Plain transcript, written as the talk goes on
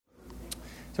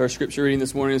So our scripture reading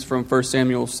this morning is from 1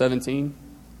 Samuel 17.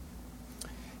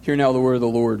 Hear now the word of the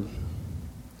Lord.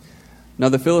 Now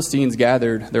the Philistines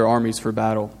gathered their armies for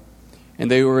battle, and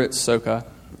they were at Soka,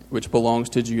 which belongs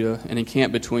to Judah, and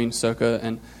encamped between Soka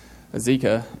and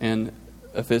Azekah and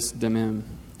Ephes-dammim.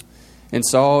 And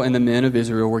Saul and the men of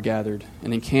Israel were gathered,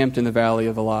 and encamped in the valley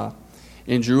of Elah,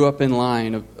 and drew up in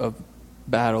line of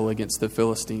battle against the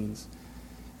Philistines.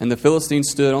 And the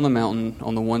Philistines stood on the mountain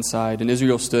on the one side, and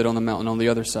Israel stood on the mountain on the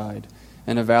other side,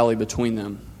 and a valley between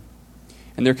them.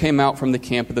 And there came out from the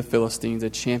camp of the Philistines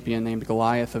a champion named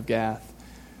Goliath of Gath,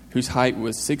 whose height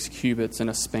was 6 cubits and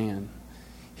a span.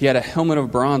 He had a helmet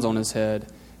of bronze on his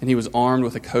head, and he was armed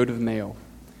with a coat of mail.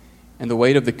 And the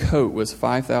weight of the coat was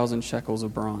 5,000 shekels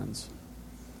of bronze.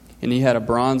 And he had a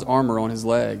bronze armor on his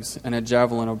legs, and a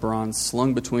javelin of bronze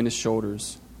slung between his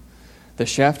shoulders. The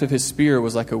shaft of his spear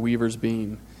was like a weaver's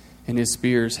beam, and his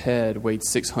spear's head weighed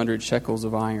 600 shekels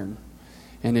of iron,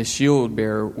 and his shield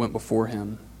bearer went before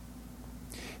him.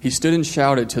 He stood and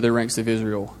shouted to the ranks of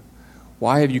Israel,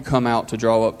 "Why have you come out to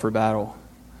draw up for battle?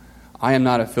 I am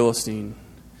not a Philistine,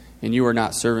 and you are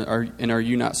not are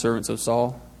you not servants of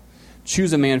Saul?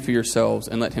 Choose a man for yourselves,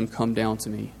 and let him come down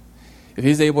to me. If he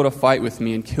is able to fight with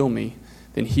me and kill me,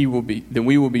 then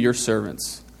we will be your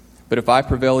servants. But if I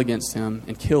prevail against him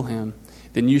and kill him,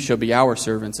 then you shall be our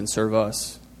servants and serve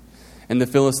us." And the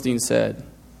Philistines said,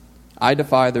 "I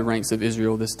defy the ranks of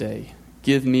Israel this day.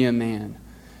 Give me a man,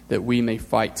 that we may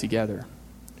fight together."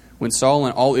 When Saul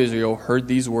and all Israel heard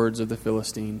these words of the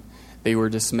Philistine, they were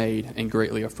dismayed and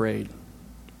greatly afraid.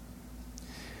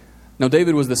 Now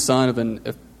David was the son of an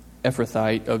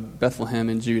Ephrathite of Bethlehem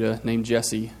in Judah named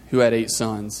Jesse, who had 8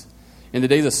 sons. In the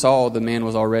days of Saul, the man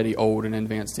was already old and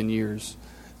advanced in years.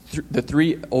 The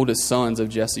 3 oldest sons of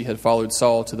Jesse had followed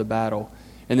Saul to the battle,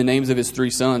 and the names of his 3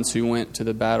 sons who went to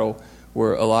the battle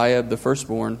were Eliab the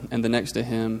firstborn, and the next to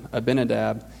him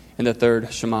Abinadab, and the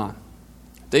third Shammah.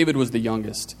 David was the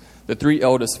youngest. The 3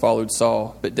 eldest followed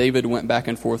Saul, but David went back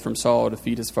and forth from Saul to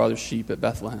feed his father's sheep at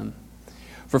Bethlehem.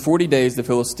 For 40 days the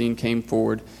Philistine came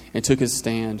forward and took his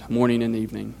stand morning and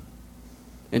evening.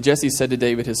 And Jesse said to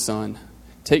David his son,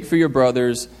 "Take for your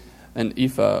brothers an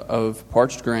ephah of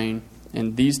parched grain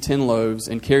and these 10 loaves,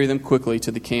 and carry them quickly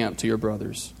to the camp to your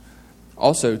brothers.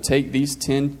 Also take these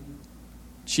 10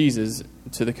 cheeses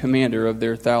to the commander of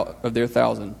their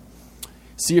 1,000.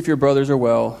 See if your brothers are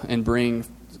well, and bring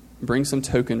some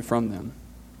token from them."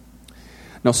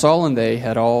 Now Saul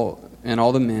and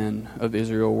all the men of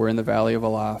Israel were in the valley of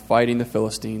Elah fighting the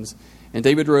Philistines. And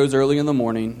David rose early in the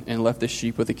morning and left the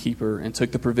sheep with the keeper, and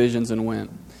took the provisions and went,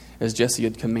 as Jesse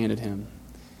had commanded him.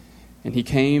 And he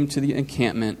came to the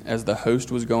encampment as the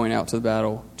host was going out to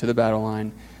the battle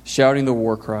line, shouting the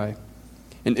war cry.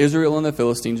 And Israel and the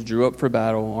Philistines drew up for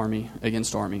battle, army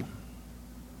against army.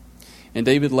 And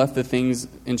David left the things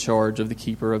in charge of the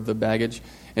keeper of the baggage,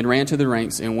 and ran to the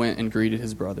ranks and went and greeted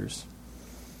his brothers.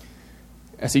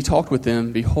 As he talked with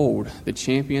them, behold, the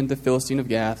champion, the Philistine of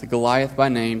Gath, Goliath by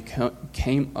name,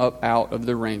 came up out of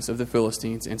the ranks of the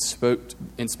Philistines and spoke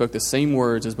the same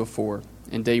words as before,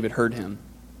 and David heard him.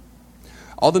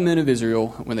 All the men of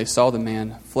Israel, when they saw the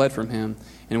man, fled from him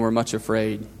and were much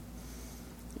afraid.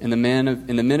 And the men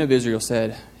of Israel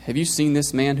said, "Have you seen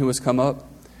this man who has come up?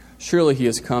 Surely he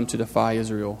has come to defy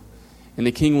Israel. And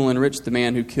the king will enrich the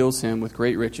man who kills him with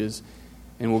great riches,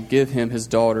 and will give him his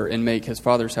daughter, and make his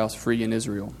father's house free in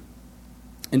Israel."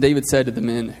 And David said to the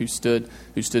men who stood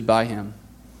by him,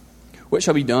 What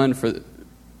shall be done for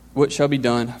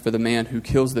the man who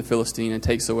kills the Philistine and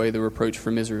takes away the reproach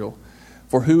from Israel?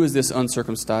 For who is this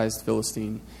uncircumcised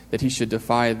Philistine, that he should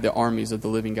defy the armies of the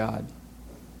living God?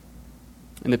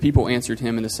 And the people answered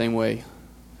him in the same way,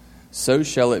 So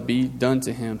shall it be done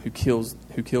to him who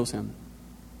kills him.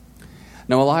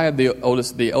 Now Eliab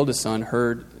the eldest son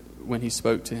heard when he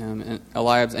spoke to him, and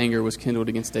Eliab's anger was kindled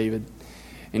against David.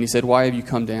 And he said, "Why have you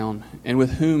come down? And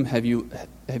with whom have you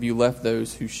left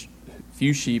those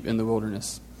few sheep in the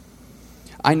wilderness?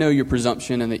 I know your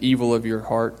presumption and the evil of your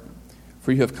heart,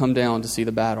 for you have come down to see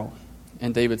the battle."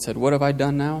 And David said, "What have I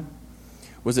done now?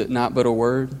 Was it not but a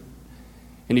word?"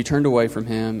 And he turned away from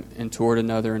him and toward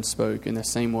another and spoke in the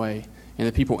same way. And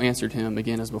the people answered him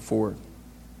again as before.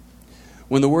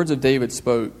 When the words that David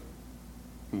spoke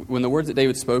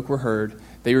were heard,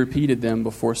 they repeated them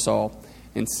before Saul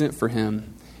and sent for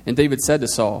him. And David said to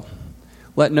Saul,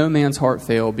 "Let no man's heart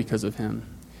fail because of him.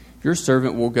 Your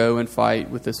servant will go and fight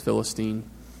with this Philistine."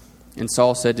 And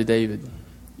Saul said to David,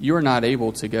 "You are not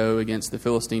able to go against the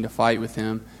Philistine to fight with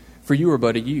him, for you are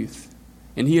but a youth,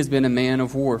 and he has been a man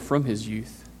of war from his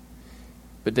youth."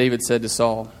 But David said to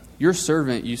Saul, "Your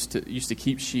servant used to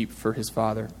keep sheep for his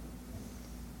father."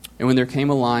 And when there came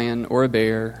a lion or a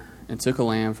bear and took a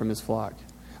lamb from his flock,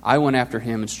 I went after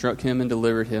him and struck him and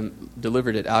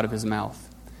delivered it out of his mouth.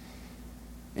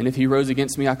 And if he rose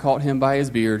against me, I caught him by his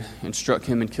beard and struck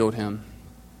him and killed him.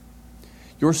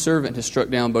 Your servant has struck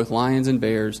down both lions and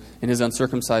bears, and his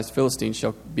uncircumcised Philistine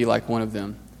shall be like one of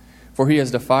them. For he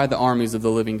has defied the armies of the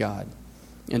living God.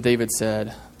 And David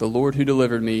said, The Lord who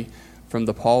delivered me from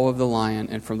the paw of the lion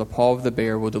and from the paw of the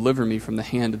bear will deliver me from the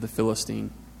hand of the Philistine.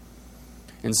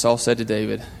 And Saul said to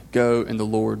David, Go, and the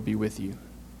Lord be with you.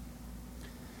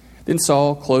 Then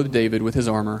Saul clothed David with his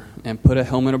armor, and put a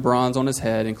helmet of bronze on his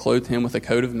head, and clothed him with a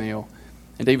coat of mail.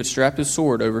 And David strapped his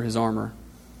sword over his armor.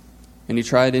 And he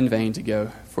tried in vain to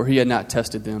go, for he had not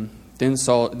tested them. Then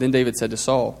David said to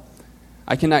Saul,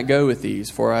 I cannot go with these,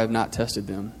 for I have not tested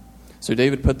them. So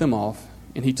David put them off,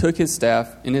 and he took his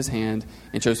staff in his hand,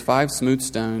 and chose 5 smooth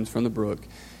stones from the brook,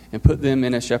 and put them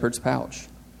in a shepherd's pouch.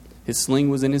 His sling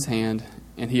was in his hand,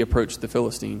 and he approached the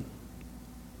Philistine.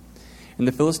 And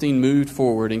the Philistine moved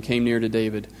forward and came near to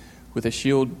David, with his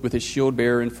shield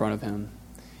bearer in front of him.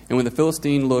 And when the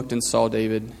Philistine looked and saw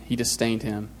David, he disdained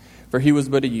him, for he was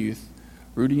but a youth,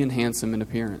 ruddy and handsome in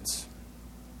appearance.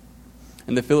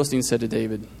 And the Philistine said to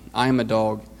David, I am a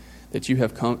dog that you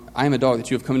have come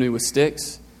to me with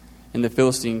sticks. And the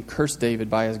Philistine cursed David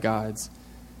by his gods.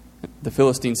 The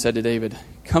Philistine said to David,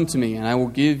 Come to me, and I will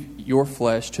give your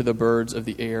flesh to the birds of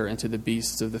the air and to the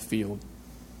beasts of the field.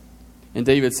 And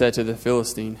David said to the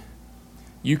Philistine,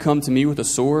 You come to me with a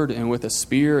sword and with a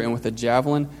spear and with a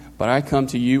javelin, but I come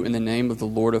to you in the name of the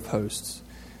Lord of hosts,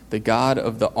 the God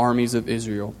of the armies of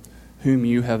Israel, whom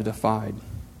you have defied.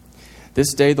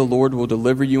 This day the Lord will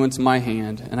deliver you into my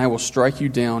hand, and I will strike you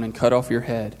down and cut off your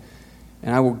head.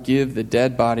 And I will give the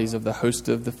dead bodies of the host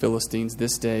of the Philistines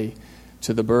this day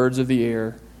to the birds of the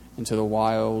air and to the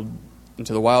wild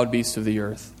beasts of the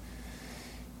earth.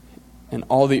 And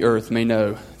all the earth may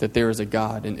know that there is a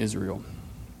God in Israel.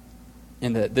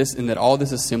 And that all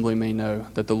this assembly may know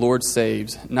that the Lord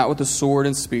saves, not with the sword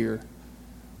and spear,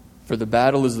 for the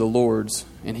battle is the Lord's,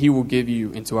 and he will give you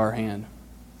into our hand.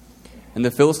 And the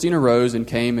Philistine arose and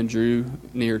came and drew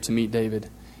near to meet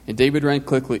David. And David ran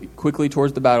quickly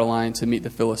towards the battle line to meet the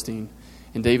Philistine.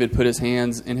 And David put his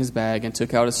hands in his bag and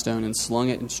took out a stone and slung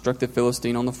it and struck the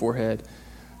Philistine on the forehead.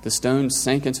 The stone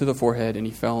sank into the forehead, and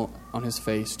he fell on his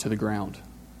face to the ground.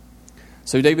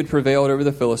 So David prevailed over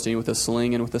the Philistine with a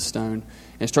sling and with a stone,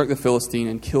 and struck the Philistine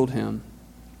and killed him.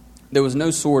 There was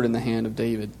no sword in the hand of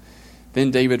David.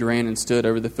 Then David ran and stood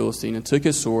over the Philistine, and took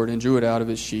his sword and drew it out of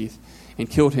his sheath, and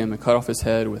killed him and cut off his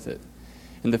head with it.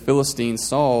 And the Philistines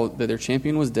saw that their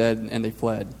champion was dead, and they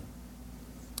fled.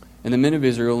 And the men of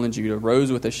Israel and Judah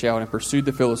rose with a shout and pursued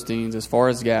the Philistines as far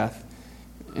as Gath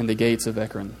and the gates of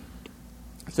Ekron,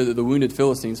 so that the wounded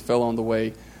Philistines fell on the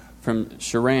way from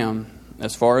Sharam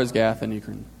as far as Gath and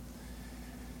Ekron.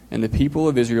 And the people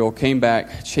of Israel came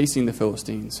back chasing the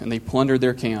Philistines, and they plundered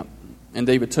their camp. And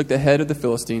David took the head of the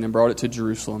Philistine and brought it to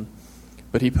Jerusalem,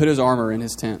 but he put his armor in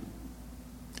his tent.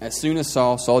 As soon as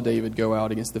Saul saw David go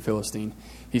out against the Philistine,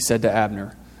 he said to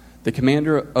Abner, the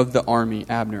commander of the army,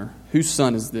 Abner, whose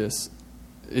son is this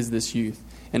youth?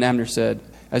 And Abner said,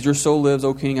 As your soul lives,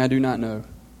 O king, I do not know.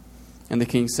 And the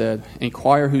king said,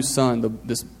 Inquire whose son the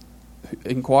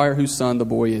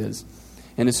boy is.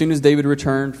 And as soon as David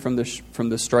returned from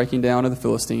the striking down of the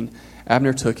Philistine,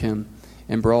 Abner took him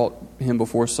and brought him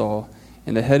before Saul,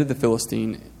 and with the head of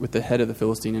the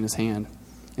Philistine in his hand.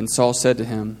 And Saul said to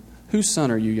him, Whose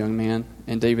son are you, young man?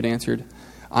 And David answered,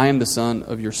 I am the son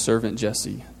of your servant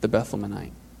Jesse, the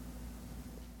Bethlehemite.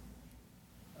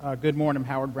 Good morning. I'm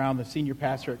Howard Brown, the senior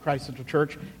pastor at Christ Central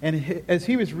Church. And as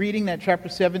he was reading that chapter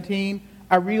 17,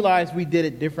 I realized we did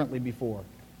it differently before.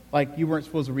 Like, you weren't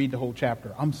supposed to read the whole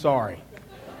chapter. I'm sorry.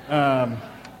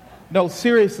 No,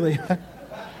 seriously.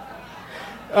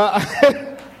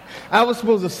 I was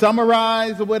supposed to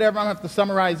summarize or whatever. I'm going to have to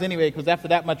summarize anyway, because after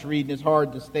that much reading, it's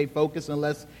hard to stay focused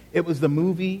unless it was the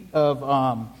movie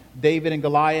of David and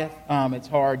Goliath. It's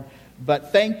hard.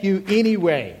 But thank you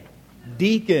anyway,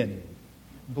 Deacon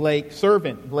Blake,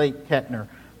 Servant Blake Kettner,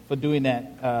 for doing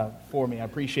that for me. I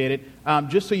appreciate it.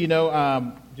 Just so you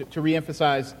know, to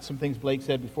reemphasize some things Blake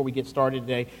said before we get started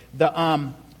today,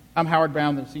 I'm Howard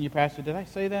Brown, the senior pastor. Did I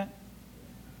say that?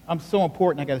 I'm so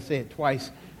important, I got to say it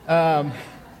twice. One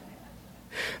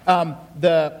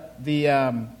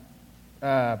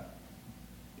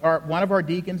of our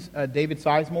deacons, David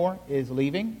Sizemore, is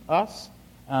leaving us.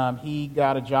 He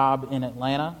got a job in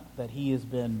Atlanta that he has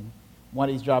been, one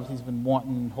of these jobs he's been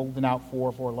holding out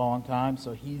for a long time,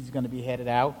 so he's going to be headed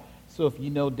out. So if you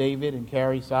know David and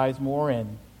Carrie Sizemore,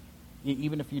 and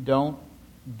even if you don't,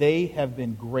 they have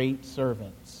been great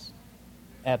servants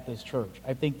at this church.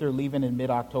 I think they're leaving in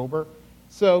mid-October.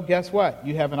 So guess what?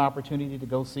 You have an opportunity to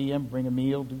go see them, bring a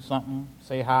meal, do something,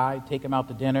 say hi, take them out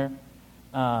to dinner,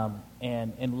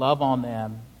 and love on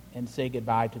them and say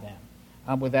goodbye to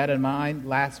them. With that in mind,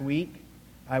 last week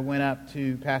I went up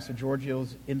to Pastor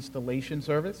Giorgio's installation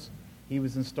service. He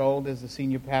was installed as the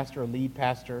senior pastor or lead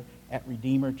pastor at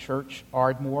Redeemer Church,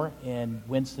 Ardmore in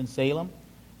Winston-Salem.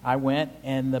 I went,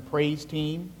 and the praise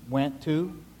team went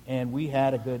too, and we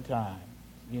had a good time.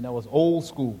 You know, it was old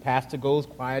school. Pastor goes,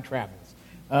 choir travels.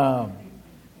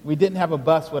 We didn't have a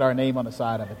bus with our name on the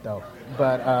side of it, though.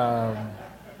 But,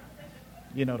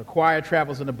 you know, the choir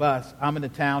travels in the bus. I'm in the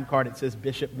town card. It says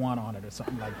Bishop 1 on it or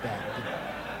something like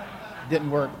that.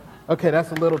 Didn't work. Okay,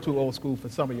 that's a little too old school for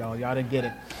some of y'all. Y'all didn't get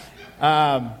it.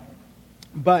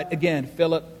 But, again,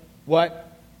 Philip,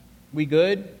 what? We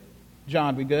good?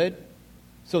 John, we good?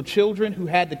 So children who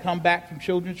had to come back from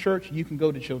children's church, you can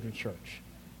go to children's church.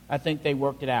 I think they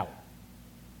worked it out.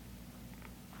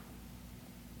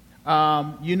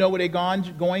 You know where they're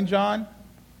going, John?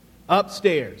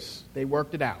 Upstairs. They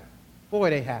worked it out.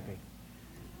 Boy, they happy.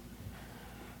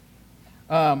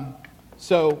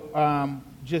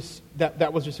 Just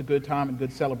that was just a good time and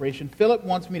good celebration. Philip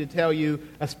wants me to tell you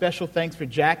a special thanks for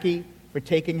Jackie for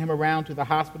taking him around to the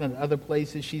hospital and other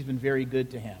places. She's been very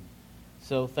good to him.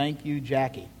 So thank you,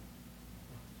 Jackie.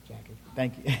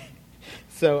 Thank you.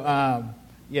 So,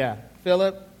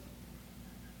 Philip,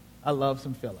 I love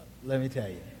some Philip. Let me tell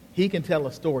you. He can tell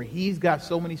a story. He's got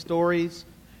so many stories.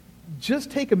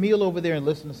 Just take a meal over there and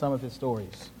listen to some of his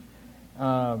stories.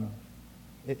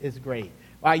 It's great.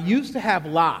 I used to have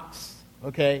locks,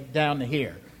 down to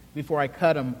here, before I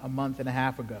cut them a month and a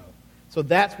half ago. So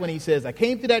that's when he says, I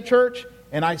came to that church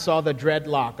and I saw the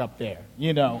dreadlock up there,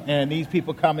 and these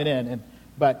people coming in.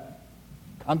 But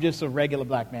I'm just a regular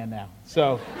black man now.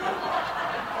 So,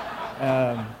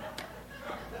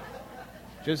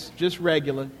 just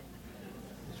regular.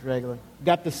 Regular.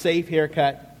 Got the safe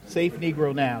haircut. Safe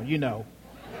Negro now,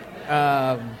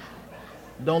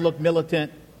 don't look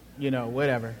militant,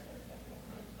 whatever.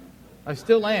 I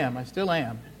still am,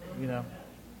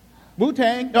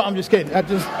 Wu-Tang. No, I'm just kidding.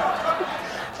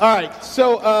 All right,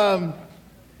 so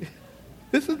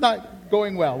this is not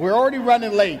going well. We're already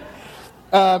running late.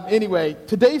 Anyway,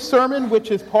 today's sermon,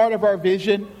 which is part of our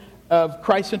Vision of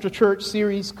Christ Central Church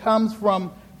series, comes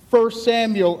from 1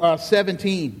 Samuel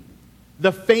 17.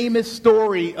 The famous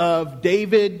story of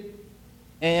David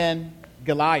and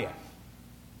Goliath.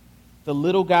 The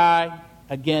little guy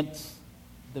against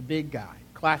the big guy.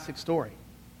 Classic story.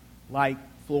 Like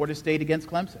Florida State against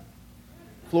Clemson.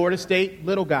 Florida State,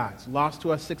 little guys. Lost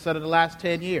to us 6 out of the last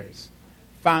 10 years.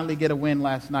 Finally get a win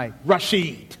last night.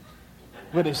 Rashid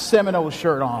with his Seminole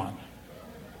shirt on.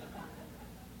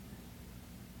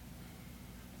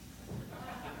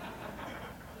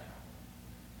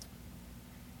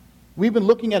 We've been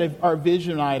looking at our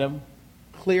vision item,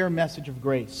 clear message of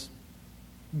grace.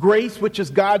 Grace, which is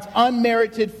God's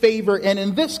unmerited favor, and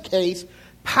in this case,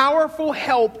 powerful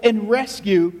help and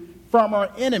rescue from our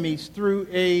enemies through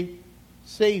a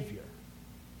Savior.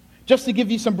 Just to give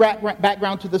you some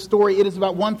background to the story, it is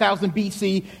about 1000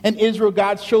 BC, and Israel,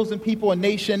 God's chosen people and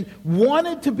nation,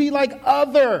 wanted to be like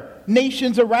other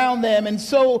nations around them, and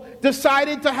so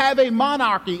decided to have a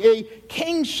monarchy, a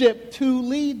kingship to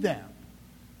lead them.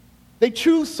 They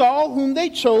choose Saul, whom they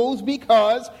chose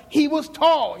because he was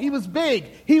tall, he was big,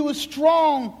 he was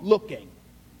strong looking.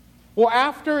 Well,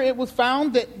 after it was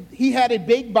found that he had a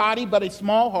big body but a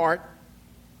small heart,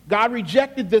 God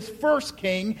rejected this first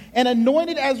king and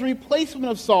anointed as a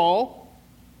replacement of Saul,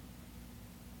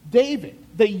 David,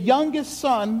 the youngest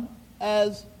son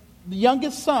of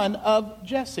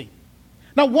Jesse.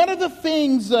 Now, one of the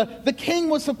things the king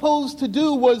was supposed to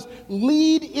do was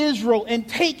lead Israel in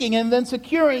taking and then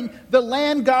securing the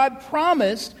land God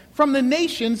promised from the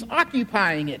nations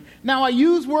occupying it. Now, I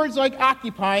use words like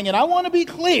occupying, and I want to be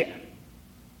clear.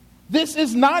 This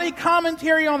is not a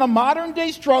commentary on the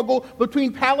modern-day struggle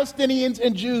between Palestinians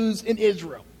and Jews in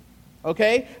Israel.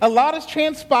 Okay? A lot has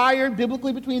transpired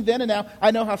biblically between then and now.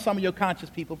 I know how some of your conscious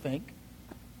people think.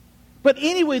 But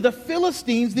anyway, the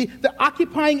Philistines, the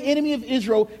occupying enemy of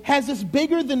Israel, has this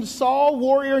bigger than Saul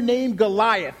warrior named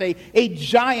Goliath, a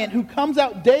giant who comes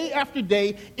out day after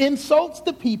day, insults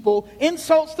the people,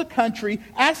 insults the country,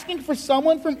 asking for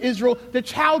someone from Israel to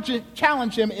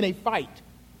challenge him in a fight.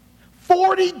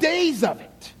 40 days of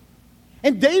it.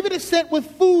 And David is sent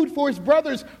with food for his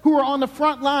brothers who are on the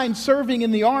front line serving in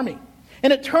the army.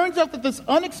 And it turns out that this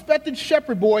unexpected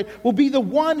shepherd boy will be the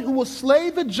one who will slay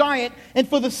the giant and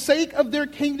for the sake of their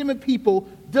kingdom and people,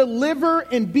 deliver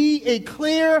and be a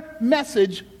clear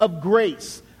message of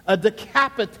grace, a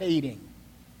decapitating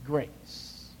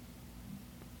grace.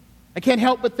 I can't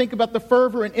help but think about the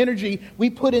fervor and energy we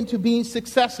put into being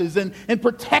successes and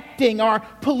protecting our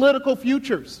political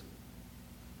futures,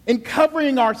 and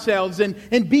covering ourselves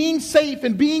and being safe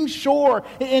and being sure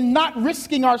and not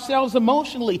risking ourselves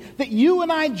emotionally, that you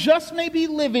and I just may be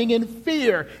living in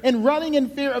fear and running in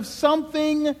fear of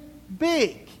something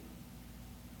big,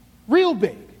 real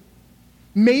big.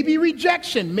 Maybe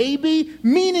rejection, maybe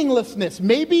meaninglessness,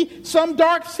 maybe some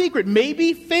dark secret,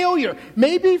 maybe failure,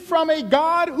 maybe from a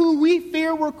God who we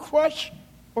fear will crush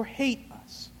or hate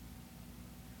us.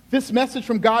 This message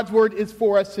from God's Word is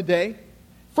for us today.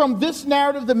 From this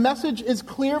narrative, the message is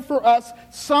clear for us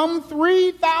some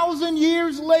 3,000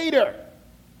 years later.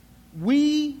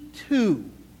 We, too,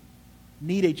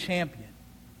 need a champion.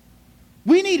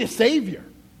 We need a Savior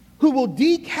who will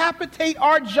decapitate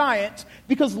our giants,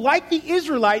 because like the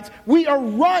Israelites, we are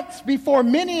runts before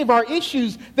many of our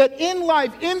issues, that in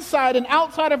life, inside and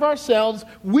outside of ourselves,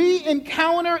 we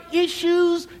encounter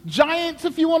issues, giants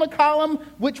if you want to call them,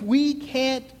 which we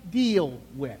can't deal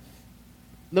with.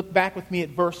 Look back with me at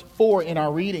verse 4 in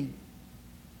our reading.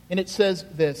 And it says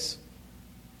this: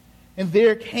 "And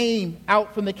there came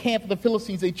out from the camp of the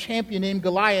Philistines a champion named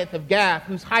Goliath of Gath,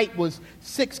 whose height was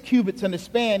 6 cubits and a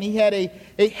span. He had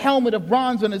a helmet of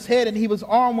bronze on his head, and he was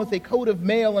armed with a coat of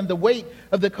mail, and the weight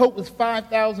of the coat was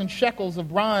 5,000 shekels of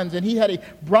bronze. And he had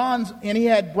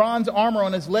bronze armor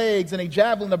on his legs, and a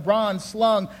javelin of bronze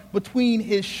slung between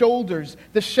his shoulders.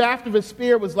 The shaft of his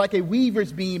spear was like a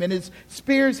weaver's beam, and his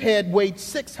spear's head weighed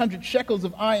 600 shekels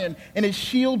of iron, and his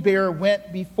shield bearer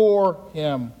went before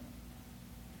him."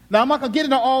 Now, I'm not going to get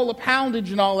into all the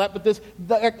poundage and all that, but this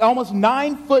almost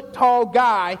 9-foot tall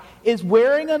guy is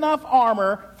wearing enough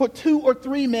armor for 2 or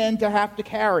 3 men to have to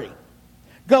carry.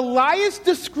 Goliath's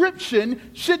description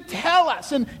should tell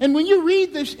us, and when you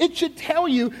read this, it should tell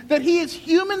you that he is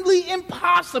humanly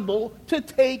impossible to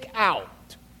take out.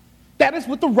 That is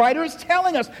what the writer is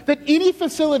telling us, that any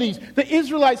facilities the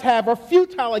Israelites have are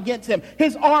futile against him.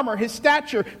 His armor, his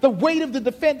stature, the weight of the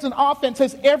defense and offense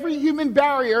has every human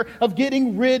barrier of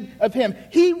getting rid of him.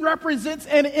 He represents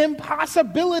an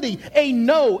impossibility, a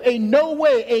no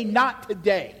way, a not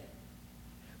today.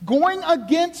 Going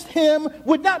against him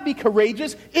would not be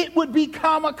courageous, it would be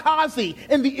kamikaze,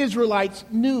 and the Israelites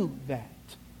knew that.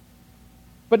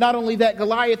 But not only that,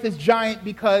 Goliath is giant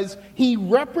because he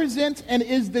represents and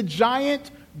is the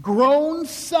giant grown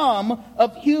sum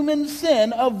of human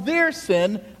sin, of their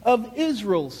sin, of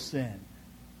Israel's sin.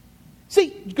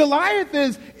 See, Goliath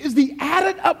is the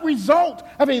added up result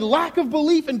of a lack of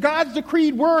belief in God's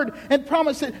decreed word and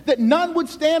promise that none would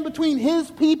stand between his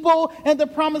people and the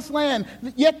promised land.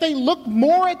 Yet they looked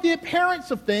more at the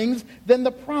appearance of things than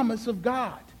the promise of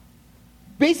God.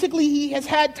 Basically, he has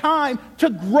had time to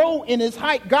grow in his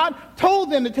height. God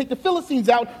told them to take the Philistines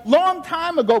out long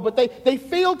time ago, but they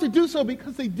failed to do so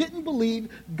because they didn't believe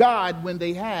God when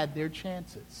they had their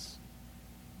chances.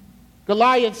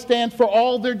 Goliath stands for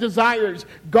all their desires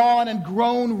gone and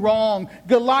grown wrong.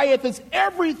 Goliath is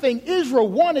everything Israel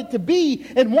wanted to be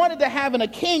and wanted to have in a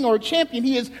king or a champion.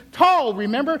 He is tall.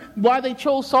 Remember why they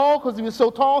chose Saul? Because he was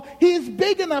so tall. He is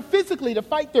big enough physically to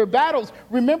fight their battles.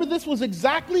 Remember, this was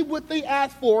exactly what they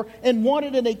asked for and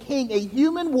wanted in a king, a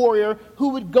human warrior who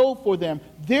would go for them.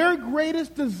 Their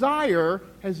greatest desire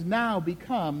has now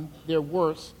become their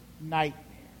worst nightmare.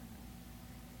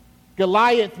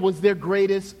 Goliath was their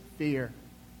greatest fear.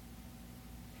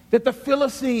 That the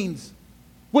Philistines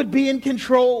would be in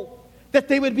control, that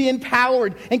they would be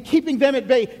empowered and keeping them at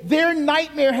bay. Their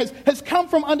nightmare has come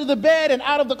from under the bed and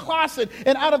out of the closet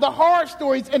and out of the horror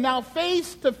stories and now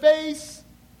face to face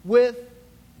with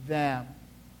them.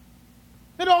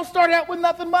 It all started out with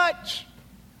nothing much.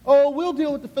 Oh, we'll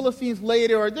deal with the Philistines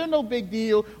later, or they're no big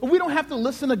deal, or we don't have to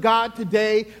listen to God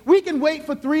today. We can wait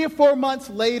for 3 or 4 months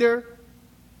later.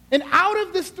 And out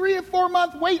of this 3 or 4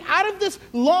 month wait, out of this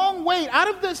long wait, out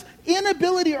of this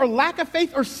inability or lack of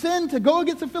faith or sin to go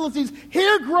against the Philistines,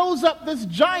 here grows up this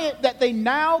giant that they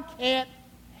now can't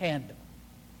handle.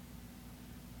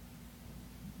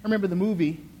 I remember the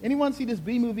movie. Anyone see this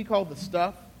B movie called The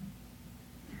Stuff?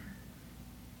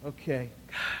 Okay.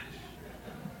 Gosh.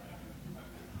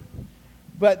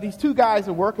 But these 2 guys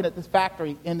are working at this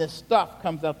factory, and this stuff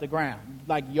comes out the ground,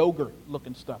 like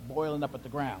yogurt-looking stuff, boiling up at the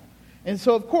ground. And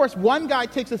so, of course, one guy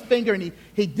takes his finger and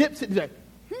he dips it and he's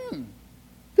like,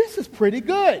 this is pretty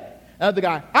good. Another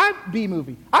guy,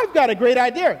 B-movie, I've got a great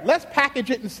idea. Let's package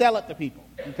it and sell it to people.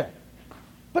 Okay.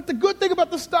 But the good thing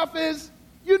about the stuff is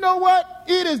You know what?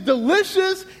 It is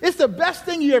delicious. It's the best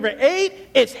thing you ever ate.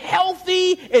 It's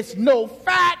healthy. It's no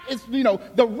fat. It's,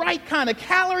 the right kind of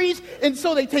calories. And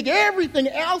so they take everything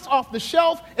else off the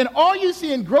shelf, and all you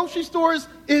see in grocery stores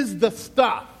is the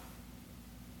stuff.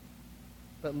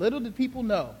 But little did people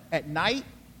know, at night,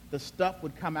 the stuff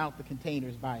would come out the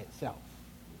containers by itself.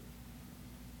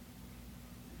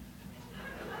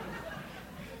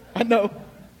 I know.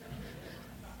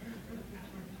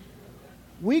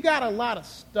 We got a lot of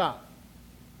stuff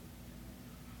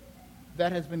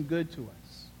that has been good to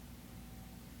us.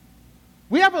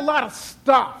 We have a lot of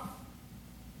stuff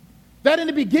that in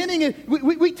the beginning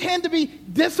we tend to be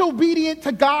disobedient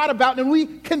to God about, and we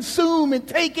consume and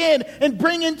take in and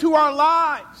bring into our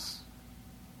lives.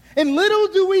 And little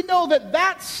do we know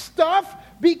that stuff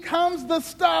becomes the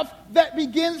stuff that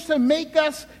begins to make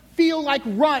us feel like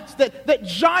runts, that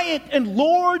giant and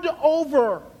lord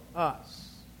over us.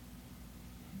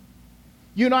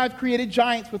 You and I have created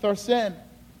giants with our sin,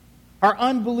 our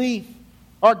unbelief,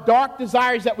 our dark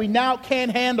desires that we now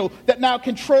can't handle, that now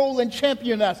control and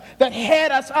champion us, that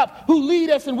head us up, who lead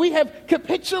us, and we have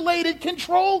capitulated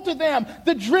control to them.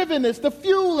 The drivenness, the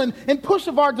fuel and push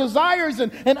of our desires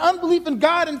and unbelief in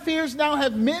God and fears now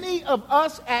have many of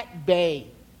us at bay.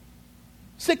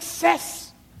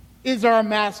 Success is our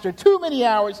master. Too many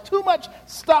hours, too much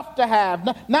stuff to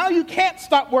have. Now you can't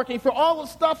stop working for all the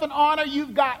stuff and honor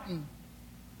you've gotten.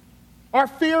 Our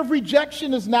fear of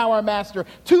rejection is now our master.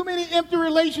 Too many empty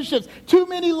relationships. Too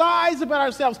many lies about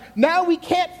ourselves. Now we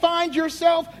can't find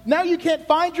yourself. Now you can't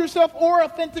find yourself or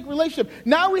authentic relationship.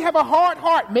 Now we have a hard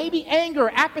heart. Maybe anger,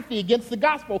 apathy against the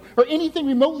gospel, or anything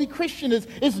remotely Christian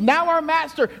is now our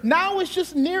master. Now it's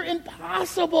just near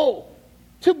impossible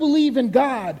to believe in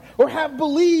God, or have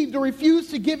believed or refused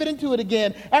to give it into it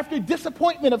again after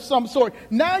disappointment of some sort.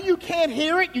 Now you can't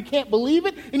hear it, you can't believe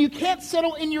it, and you can't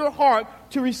settle in your heart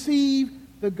to receive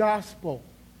the gospel.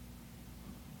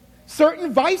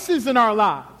 Certain vices in our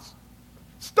lives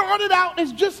started out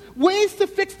as just ways to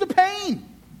fix the pain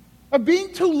of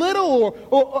being too little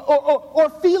or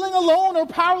feeling alone or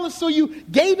powerless, so you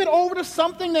gave it over to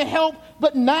something to help,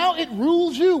 but now it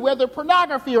rules you, whether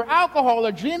pornography or alcohol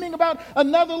or dreaming about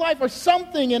another life or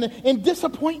something in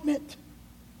disappointment.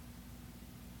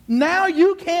 Now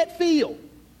you can't feel.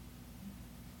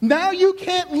 Now you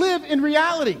can't live in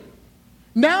reality.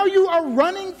 Now you are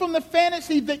running from the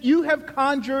fantasy that you have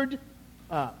conjured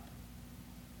up.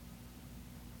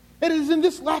 It is in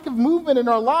this lack of movement in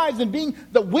our lives and being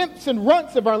the wimps and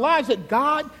runts of our lives that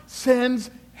God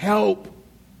sends help.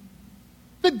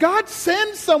 That God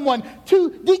sends someone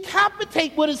to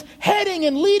decapitate what is heading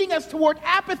and leading us toward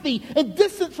apathy and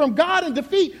distance from God and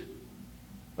defeat.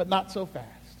 But not so fast.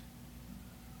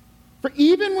 For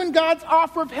even when God's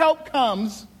offer of help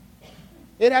comes,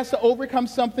 it has to overcome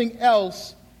something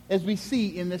else, as we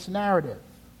see in this narrative.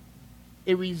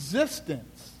 A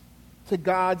resistance to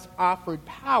God's offered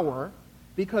power,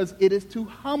 because it is too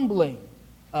humbling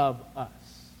of us.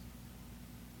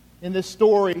 In this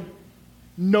story,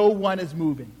 no one is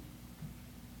moving.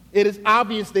 It is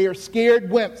obvious they are scared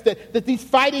wimps, that these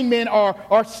fighting men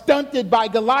are stunted by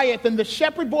Goliath, and the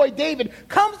shepherd boy David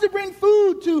comes to bring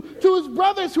food to his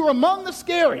brothers who are among the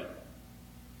scary.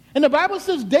 And the Bible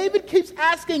says David keeps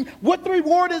asking what the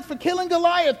reward is for killing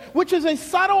Goliath, which is a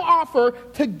subtle offer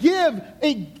to get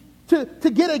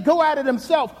a go at it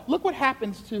himself. Look what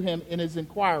happens to him in his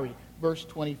inquiry, verse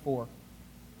 24.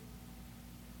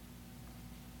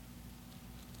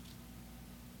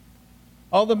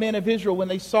 All the men of Israel, when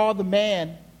they saw the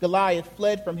man, Goliath,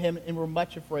 fled from him and were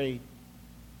much afraid.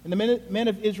 And the men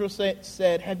of Israel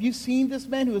said, "Have you seen this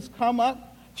man who has come up?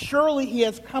 Surely he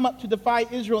has come up to defy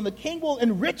Israel, and the king will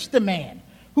enrich the man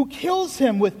who kills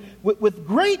him with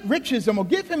great riches, and will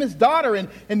give him his daughter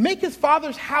and make his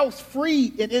father's house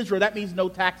free in Israel." That means no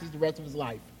taxes the rest of his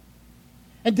life.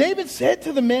 And David said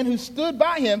to the men who stood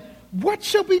by him, "What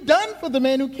shall be done for the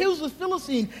man who kills the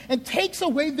Philistine and takes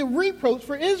away the reproach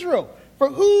for Israel? For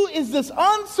who is this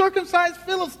uncircumcised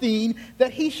Philistine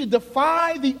that he should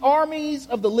defy the armies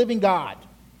of the living God?"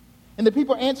 And the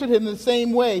people answered him in the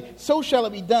same way, "So shall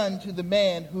it be done to the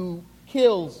man who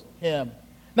kills him."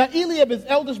 Now Eliab, his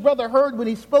eldest brother, heard when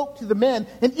he spoke to the men,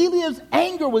 and Eliab's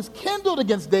anger was kindled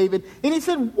against David, and he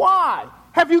said, "Why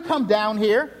have you come down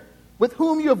here, with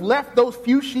whom you have left those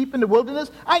few sheep in the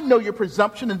wilderness? I know your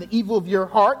presumption and the evil of your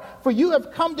heart, for you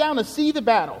have come down to see the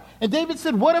battle." And David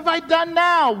said, "What have I done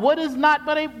now? What is not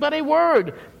but a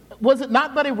word? Was it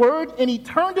not but a word?" And he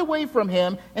turned away from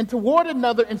him and toward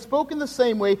another and spoke in the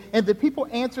same way, and the people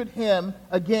answered him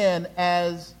again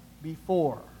as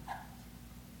before.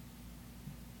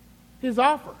 His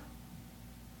offer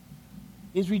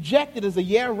is rejected as a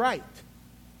yeah, right.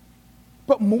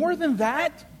 But more than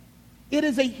that, it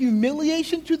is a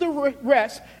humiliation to the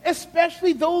rest,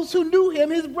 especially those who knew him,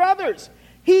 his brothers.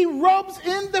 He rubs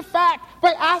in the fact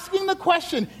by asking the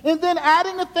question and then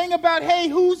adding the thing about, hey,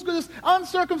 who's this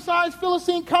uncircumcised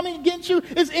Philistine coming against you?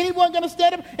 Is anyone going to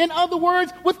stand up? In other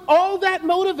words, with all that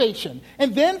motivation.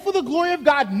 And then for the glory of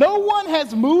God, no one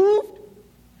has moved.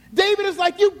 David is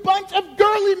like, you bunch of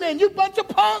girly men, you bunch of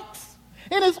punks.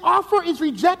 And his offer is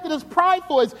rejected as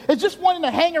prideful, as just wanting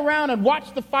to hang around and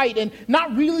watch the fight and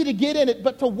not really to get in it,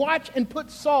 but to watch and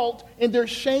put salt in their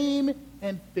shame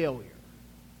and failure.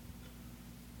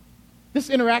 This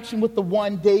interaction with the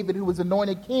one David who was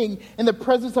anointed king in the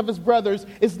presence of his brothers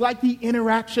is like the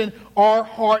interaction our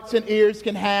hearts and ears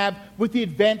can have with the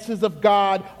advances of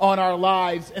God on our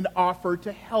lives and offer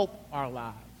to help our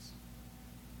lives.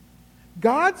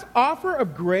 God's offer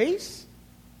of grace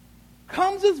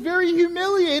comes as very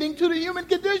humiliating to the human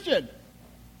condition.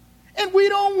 And we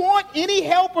don't want any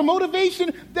help or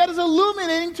motivation that is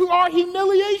illuminating to our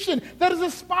humiliation, that is a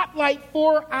spotlight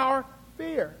for our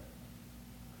fear.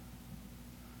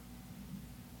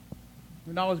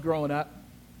 When I was growing up,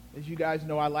 as you guys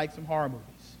know, I like some horror movies.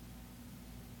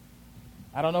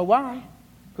 I don't know why.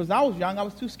 Because when I was young, I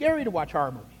was too scary to watch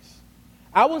horror movies.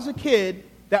 I was a kid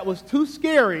that was too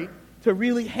scary to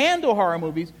really handle horror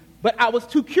movies, but I was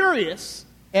too curious,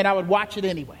 and I would watch it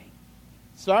anyway.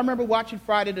 So I remember watching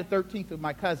Friday the 13th with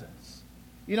my cousins.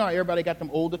 You know how everybody got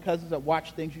them older cousins that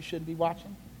watch things you shouldn't be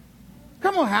watching?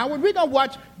 Come on, Howard. We're going to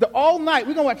watch all night.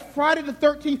 We're going to watch Friday the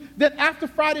 13th. Then after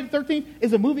Friday the 13th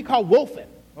is a movie called Wolfen.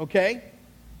 Okay?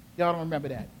 Y'all don't remember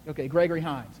that. Okay, Gregory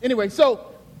Hines. Anyway, so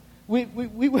we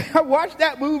watched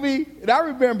that movie, and I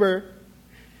remember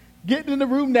getting in the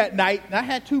room that night, and I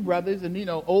had two brothers, and,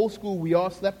 old school, we all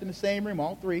slept in the same room,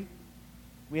 all three.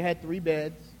 We had 3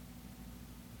 beds.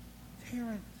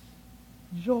 Terrence,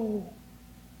 Joel,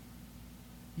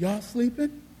 y'all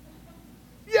sleeping?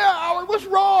 Yeah, Howard, what's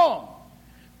wrong?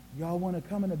 Y'all want to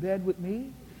come into bed with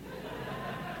me?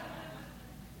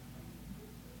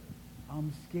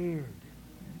 I'm scared.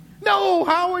 No,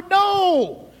 Howard,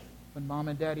 no. When Mom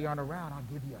and Daddy aren't around, I'll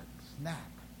give you a snack.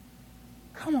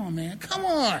 Come on, man, come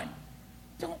on.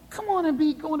 Come on and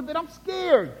be going to bed. I'm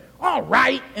scared. All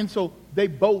right. And so they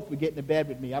both would get into bed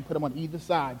with me. I put them on either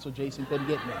side so Jason couldn't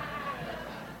get me.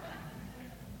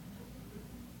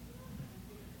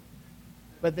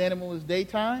 But then when it was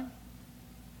daytime,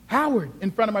 Howard, in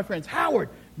front of my friends, Howard,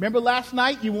 remember last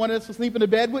night you wanted us to sleep in the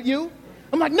bed with you?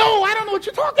 I'm like, no, I don't know what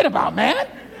you're talking about, man.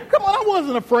 Come on, I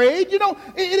wasn't afraid.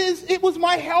 It was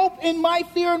my help and my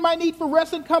fear and my need for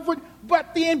rest and comfort,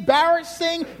 but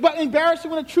embarrassing when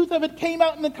the truth of it came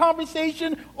out in the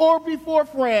conversation or before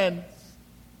friends.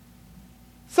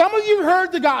 Some of you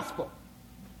heard the gospel,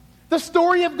 the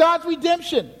story of God's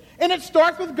redemption. And it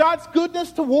starts with God's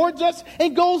goodness towards us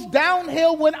and goes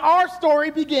downhill when our story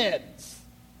begins.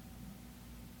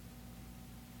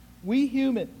 We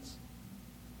humans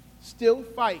still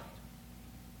fight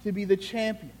to be the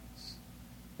champions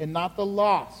and not the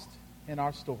lost in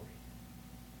our story.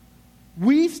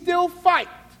 We still fight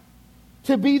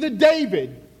to be the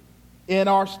David in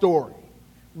our story.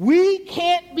 We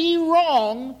can't be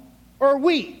wrong or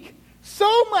weak.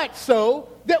 So much so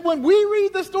that when we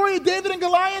read the story of David and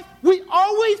Goliath, we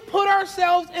always put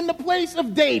ourselves in the place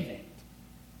of David.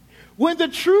 When the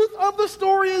truth of the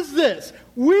story is this: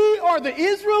 we are the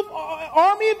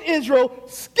army of Israel,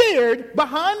 scared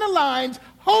behind the lines,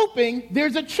 hoping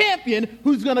there's a champion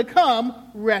who's going to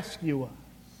come rescue us.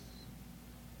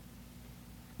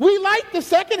 We like the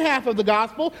second half of the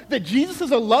gospel, that Jesus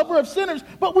is a lover of sinners,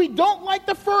 but we don't like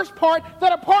the first part,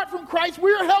 that apart from Christ,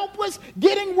 we're helpless,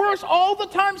 getting worse all the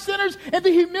time sinners, and the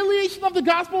humiliation of the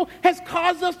gospel has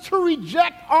caused us to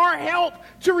reject our help,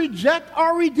 to reject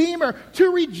our Redeemer,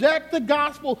 to reject the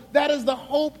gospel. That is the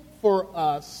hope for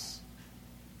us.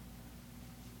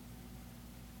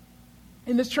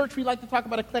 In this church, we like to talk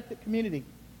about eclectic community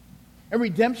and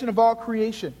redemption of all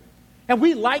creation. And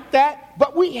we like that,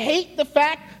 but we hate the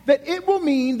fact that it will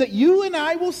mean that you and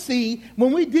I will see,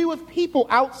 when we deal with people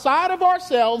outside of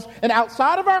ourselves and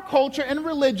outside of our culture and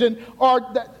religion,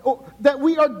 that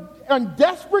we are in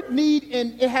desperate need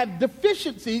and have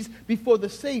deficiencies before the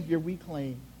Savior we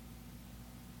claim.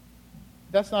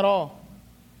 That's not all.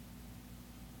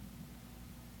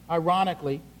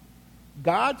 Ironically,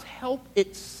 God's help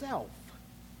itself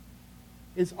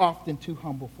is often too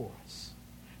humble for us.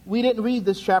 We didn't read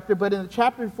this chapter, but in the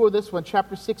chapter before this one,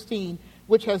 chapter 16,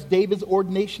 which has David's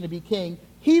ordination to be king,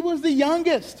 he was the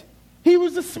youngest. He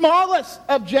was the smallest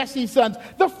of Jesse's sons,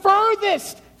 the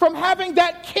furthest from having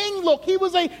that king look. He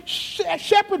was a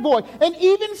shepherd boy. And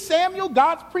even Samuel,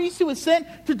 God's priest who was sent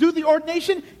to do the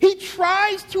ordination, he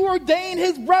tries to ordain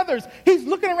his brothers. He's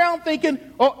looking around thinking,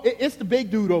 oh, it's the big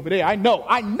dude over there. I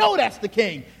know that's the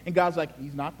king. And God's like,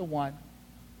 he's not the one.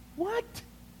 What?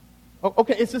 Oh,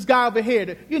 okay, it's this guy over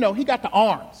here. He got the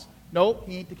arms. No,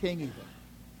 he ain't the king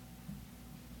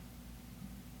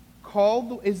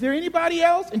either. Is there anybody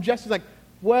else? And Jesse's like,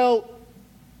 well,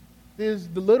 there's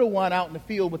the little one out in the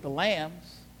field with the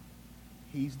lambs.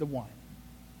 He's the one.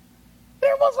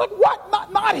 Everyone's like,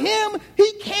 what? Not him.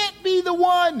 He can't be the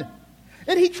one.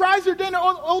 And he tries to ordain the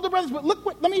older brothers. But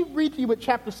let me read to you what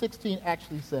chapter 16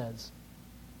 actually says.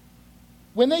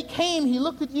 When they came, he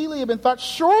looked at Eliab and thought,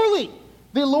 surely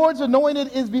the Lord's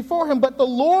anointed is before him. But the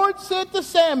Lord said to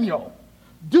Samuel,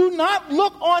 do not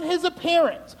look on his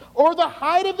appearance or the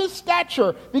height of his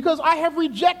stature, because I have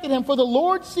rejected him. For the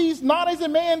Lord sees not as a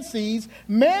man sees.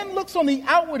 Man looks on the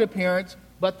outward appearance,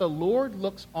 but the Lord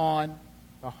looks on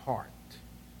the heart.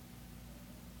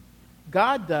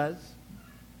 God does,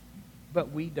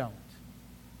 but we don't.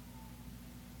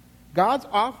 God's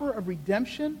offer of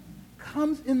redemption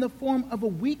comes in the form of a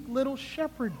weak little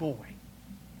shepherd boy.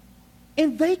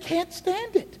 And they can't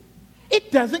stand it. It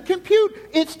doesn't compute.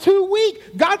 It's too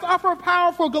weak. God's offer of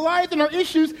power for Goliath and our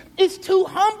issues is too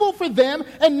humble for them.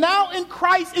 And now in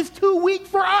Christ is too weak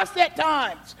for us at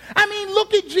times. I mean,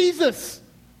 look at Jesus.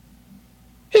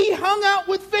 He hung out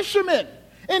with fishermen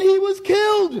and he was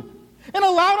killed and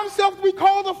allowed himself to be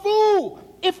called a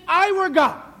fool. If I were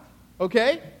God,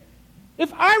 okay?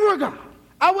 If I were God,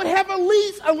 I would have at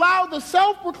least allowed the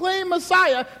self-proclaimed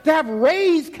Messiah to have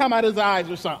rays come out his eyes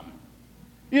or something.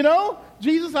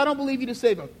 Jesus, I don't believe you to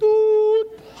save him.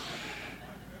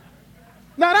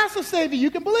 Now that's a Savior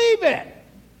you can believe in.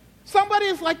 Somebody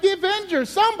is like the Avengers,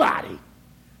 somebody.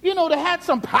 That had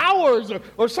some powers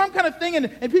or some kind of thing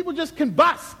and people just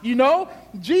combust,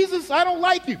 Jesus, I don't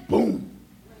like you. Boom.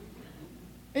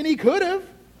 And he could have.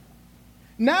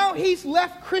 Now he's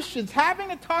left Christians having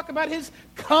to talk about his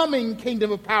coming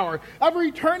kingdom of power, of a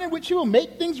return in which he will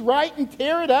make things right and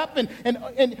tear it up and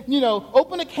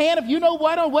open a can of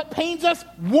on what pains us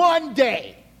one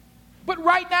day. But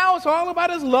right now it's all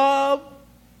about his love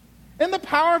and the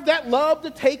power of that love to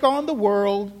take on the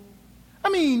world. I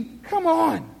mean, come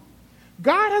on.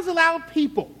 God has allowed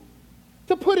people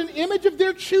to put an image of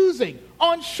their choosing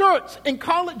on shirts and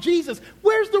call it Jesus.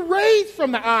 Where's the rays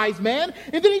from the eyes, man?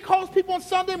 And then he calls people on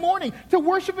Sunday morning to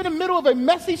worship in the middle of a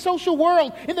messy social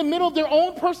world, in the middle of their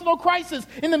own personal crisis,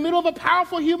 in the middle of a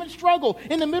powerful human struggle,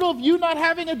 in the middle of you not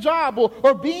having a job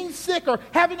or being sick or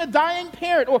having a dying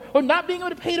parent or not being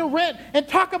able to pay the rent, and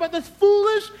talk about this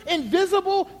foolish,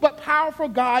 invisible, but powerful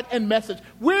God and message.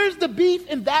 Where's the beef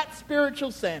in that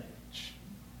spiritual sandwich?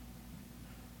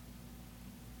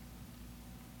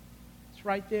 It's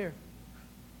right there.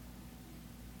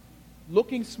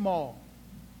 Looking small,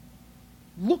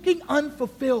 looking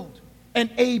unfulfilled and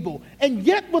able, and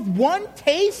yet with one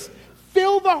taste,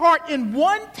 fill the heart. In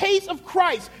one taste of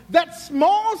Christ, that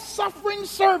small suffering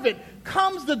servant,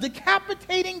 comes the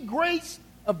decapitating grace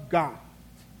of God.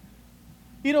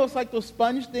 It's like those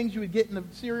sponge things you would get in the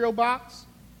cereal box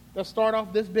that start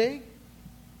off this big,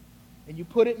 and you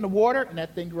put it in the water, and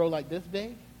that thing grow like this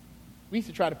big. We used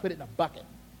to try to put it in a bucket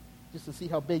just to see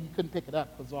how big. You couldn't pick it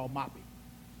up because it's all moppy.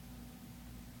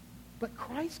 But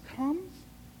Christ comes,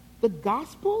 the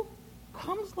gospel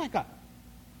comes like a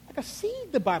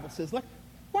seed, the Bible says, like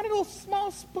one of those small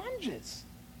sponges.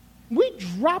 We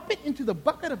drop it into the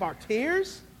bucket of our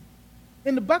tears,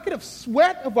 in the bucket of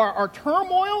sweat of our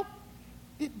turmoil.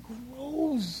 It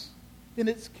grows in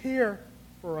its care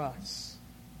for us.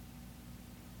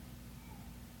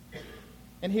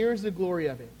 And here's the glory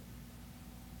of it.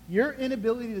 Your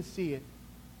inability to see it,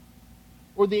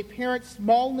 or the apparent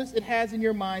smallness it has in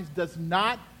your minds, does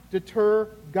not deter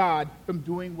God from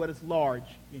doing what is large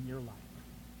in your life.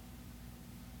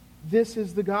 This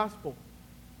is the gospel,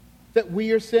 that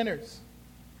we are sinners.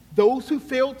 Those who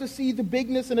fail to see the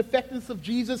bigness and effectiveness of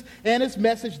Jesus and his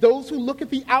message, those who look at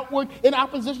the outward in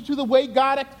opposition to the way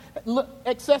God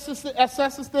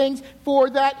assesses things, for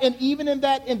that, and even in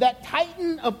that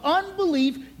titan of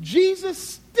unbelief, Jesus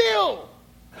still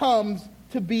comes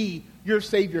to be your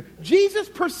Savior. Jesus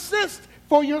persists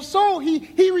for your soul.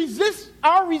 He resists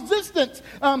our resistance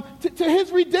to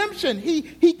his redemption.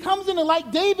 He comes in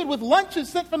like David with lunches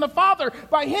sent from the Father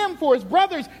by him for his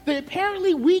brothers. The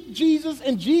apparently weak Jesus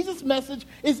and Jesus' message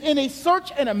is in a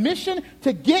search and a mission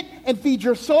to get and feed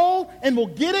your soul, and will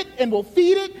get it and will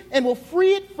feed it and will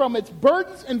free it from its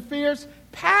burdens and fears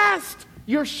past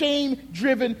your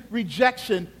shame-driven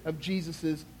rejection of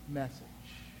Jesus' message.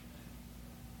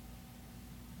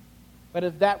 But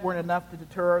if that weren't enough to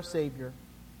deter our Savior,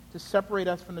 to separate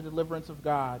us from the deliverance of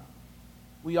God,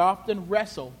 we often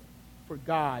wrestle for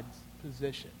God's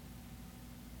position.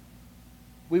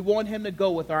 We want him to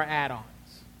go with our add-ons.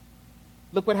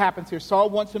 Look what happens here. Saul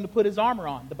wants him to put his armor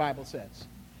on, the Bible says.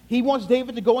 He wants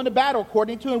David to go into battle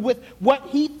according to him with what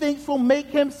he thinks will make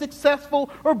him successful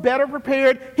or better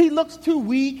prepared. He looks too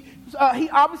weak. He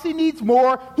obviously needs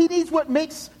more. He needs what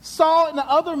makes Saul and the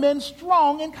other men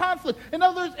strong in conflict. In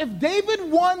other words, if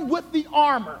David won with the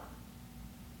armor,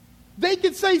 they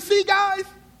could say, see guys,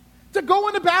 to go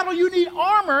into battle you need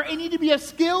armor and you need to be a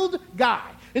skilled guy.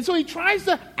 And so he tries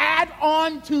to add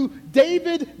on to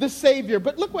David the Savior.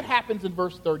 But look what happens in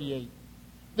verse 38.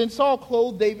 Then Saul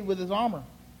clothed David with his armor.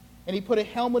 And he put a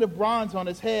helmet of bronze on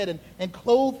his head and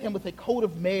clothed him with a coat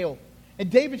of mail. And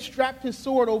David strapped his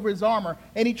sword over his armor.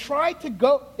 And he tried to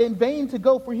go in vain to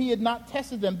go, for he had not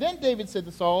tested them. Then David said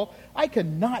to Saul, I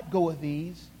cannot go with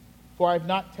these, for I have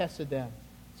not tested them.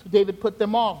 So David put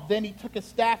them off. Then he took a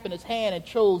staff in his hand and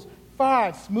chose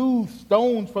 5 smooth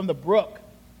stones from the brook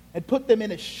and put them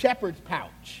in a shepherd's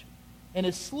pouch. And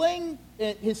his sling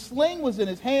was in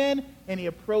his hand, and he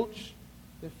approached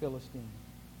the Philistine.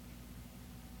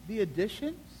 The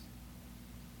additions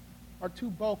are too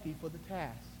bulky for the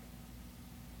task.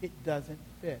 It doesn't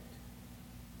fit.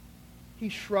 He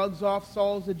shrugs off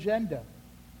Saul's agenda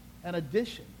and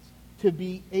additions to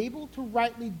be able to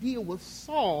rightly deal with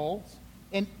Saul's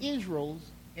and Israel's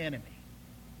enemy.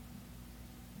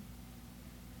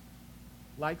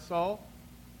 Like Saul,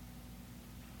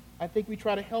 I think we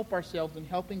try to help ourselves in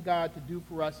helping God to do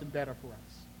for us and better for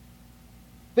us.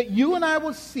 That you and I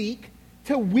will seek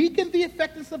to weaken the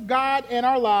effectiveness of God in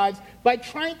our lives by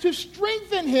trying to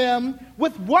strengthen him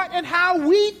with what and how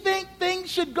we think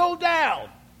things should go down.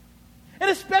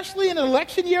 And especially in an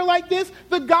election year like this,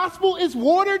 the gospel is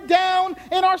watered down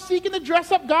in our seeking to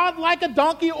dress up God like a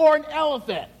donkey or an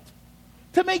elephant.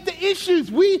 To make the issues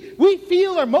we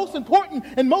feel are most important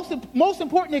and most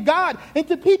important to God and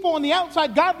to people on the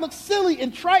outside, God looks silly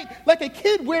and trite like a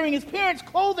kid wearing his parents'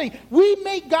 clothing. We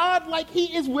make God like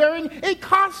he is wearing a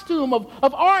costume of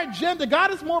our agenda.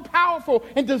 God is more powerful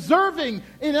and deserving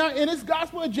in his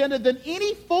gospel agenda than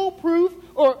any foolproof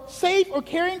or safe or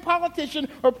caring politician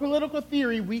or political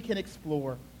theory we can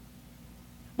explore.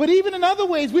 But even in other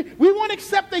ways, we won't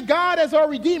accept a God as our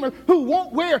Redeemer who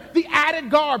won't wear the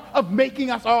added garb of making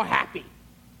us all happy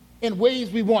in ways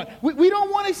we want. We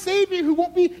don't want a Savior who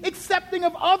won't be accepting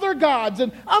of other gods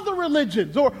and other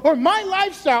religions or my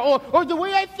lifestyle or the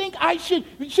way I think I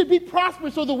should be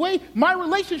prosperous or the way my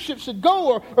relationship should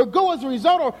go or go as a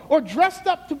result or dressed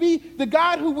up to be the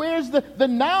God who wears the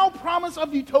now promise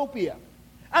of utopia.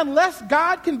 Unless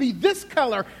God can be this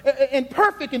color and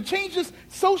perfect and change this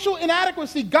social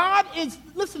inadequacy, God is,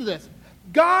 listen to this,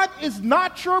 God is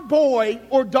not your boy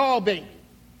or doll baby.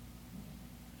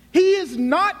 He is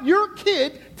not your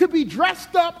kid to be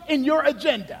dressed up in your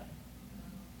agenda.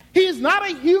 He is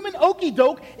not a human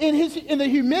okey-doke in the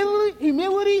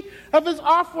humility of his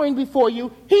offering before you.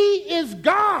 He is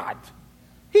God.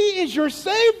 He is your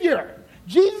Savior.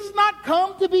 Jesus has not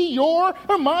come to be your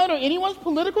or mine or anyone's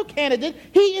political candidate.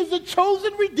 He is the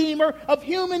chosen Redeemer of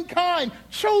humankind,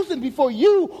 chosen before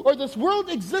you or this world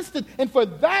existed. And for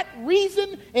that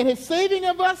reason, in his saving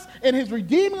of us and his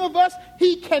redeeming of us,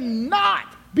 he cannot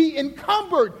be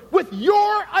encumbered with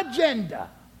your agenda.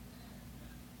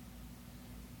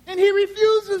 And he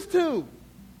refuses to.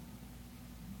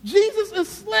 Jesus is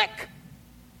slick.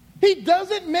 He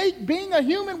doesn't make being a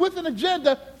human with an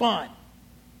agenda fun.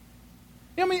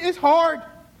 I mean, it's hard.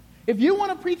 If you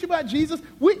want to preach about Jesus,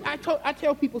 I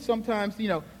tell people sometimes,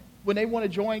 when they want to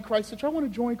join Christ Central, I want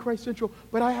to join Christ Central,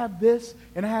 but I have this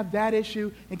and I have that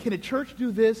issue, and can the church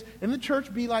do this and the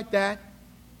church be like that?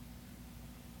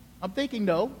 I'm thinking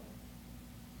no,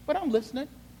 but I'm listening.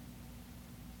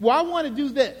 Well, I want to do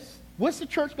this. What's the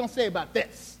church going to say about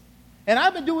this? And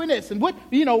I've been doing this, and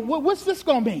what's this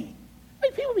going to mean? I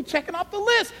mean, people be checking off the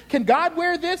list. Can God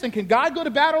wear this? And can God go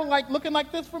to battle looking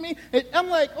like this for me? And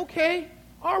I'm like, okay,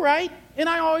 all right. And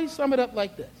I always sum it up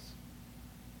like this.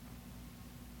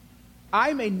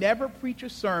 I may never preach a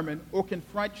sermon or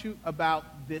confront you about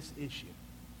this issue.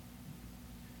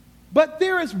 But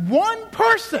there is one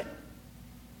person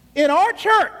in our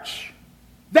church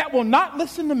that will not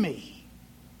listen to me.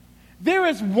 There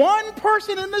is one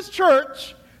person in this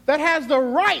church that has the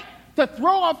right to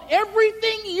throw off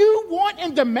everything you want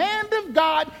and demand of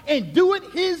God and do it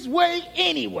his way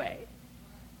anyway.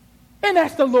 And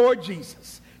that's the Lord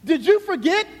Jesus. Did you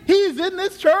forget he's in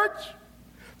this church?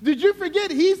 Did you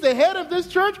forget he's the head of this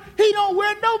church? He don't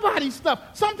wear nobody's stuff.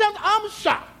 Sometimes I'm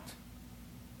shocked.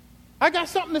 I got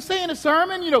something to say in a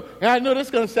sermon, and I know this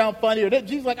is going to sound funny. Or that.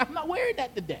 Jesus like, I'm not wearing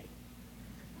that today.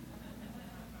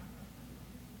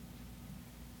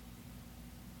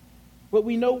 But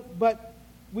you know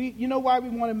why we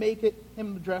want to make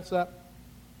him dress up?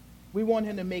 We want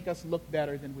him to make us look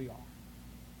better than we are.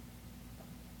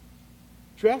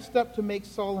 Dressed up to make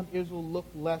Saul and Israel look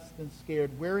less than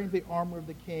scared, wearing the armor of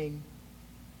the king,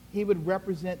 he would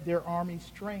represent their army's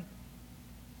strength.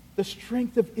 The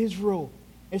strength of Israel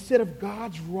instead of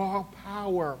God's raw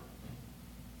power.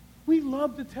 We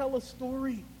love to tell a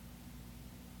story.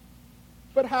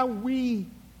 But how we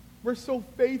were so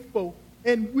faithful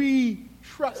and we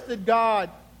trusted God.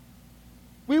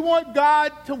 We want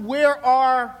God to wear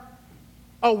our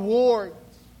awards.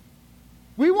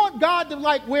 We want God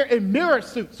to wear a mirror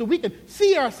suit so we can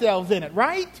see ourselves in it,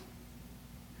 right?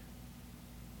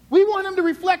 We want him to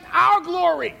reflect our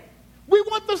glory. We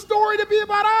want the story to be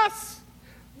about us.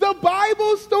 The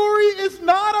Bible story is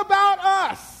not about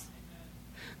us.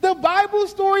 The Bible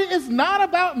story is not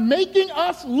about making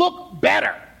us look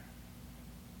better.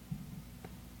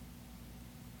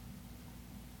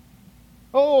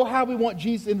 Oh, how we want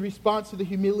Jesus in response to the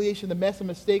humiliation, the mess and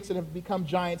mistakes that have become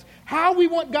giants. How we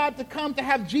want God to come to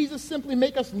have Jesus simply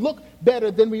make us look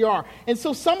better than we are. And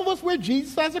so some of us wear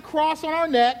Jesus as a cross on our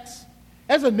necks,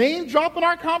 as a name drop in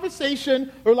our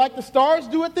conversation, or like the stars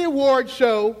do at the award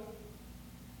show.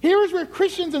 Here is where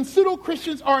Christians and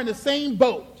pseudo-Christians are in the same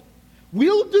boat.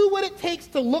 We'll do what it takes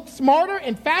to look smarter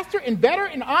and faster and better,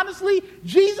 and honestly,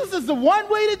 Jesus is the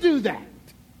one way to do that,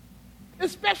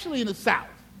 especially in the South.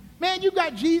 Man, you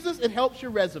got Jesus, it helps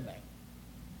your resume.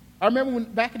 I remember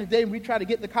back in the day when we tried to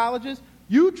get into colleges,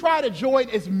 you try to join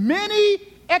as many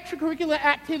extracurricular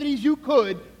activities you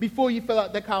could before you fill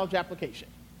out that college application.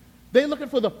 They're looking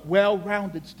for the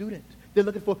well-rounded student. They're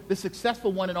looking for the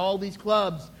successful one in all these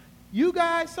clubs. You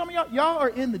guys, some of y'all are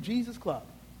in the Jesus Club.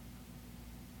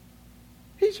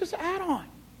 He's just an add-on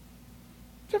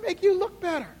to make you look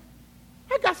better.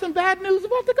 I got some bad news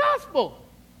about the gospel.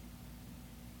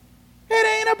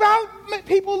 It ain't about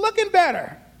people looking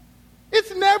better.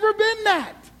 It's never been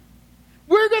that.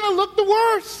 We're going to look the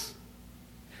worse.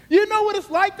 You know what it's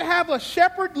like to have a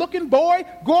shepherd-looking boy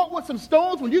go out with some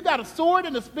stones when you got a sword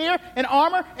and a spear and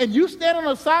armor and you stand on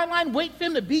the sideline wait for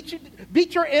him to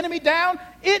beat your enemy down?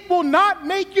 It will not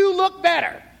make you look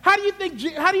better. How do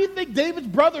you think David's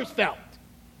brothers felt?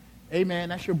 Hey, man,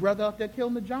 that's your brother out there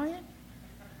killing the giant?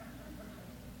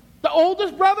 The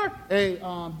oldest brother? Hey,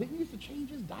 didn't you used to change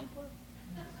his diaper?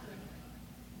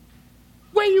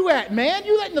 Where you at, man?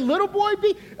 You letting the little boy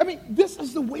be? I mean, this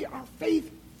is the way our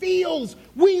faith feels.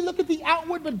 We look at the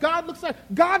outward, but God looks like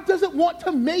God doesn't want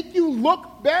to make you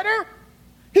look better.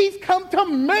 He's come to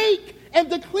make and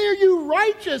declare you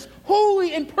righteous,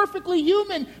 holy, and perfectly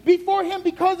human before him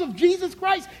because of Jesus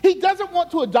Christ. He doesn't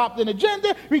want to adopt an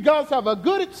agenda, regardless of how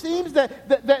good it seems,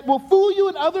 that will fool you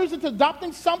and others into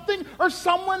adopting something or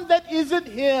someone that isn't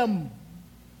him.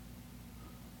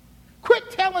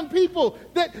 Quit telling people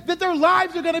that their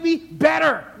lives are going to be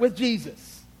better with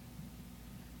Jesus.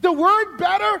 The word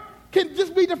better can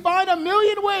just be defined a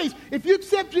million ways. If you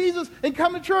accept Jesus and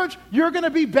come to church, you're going to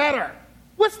be better.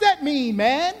 What's that mean,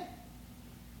 man?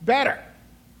 Better.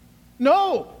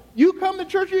 No. You come to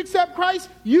church, you accept Christ,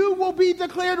 you will be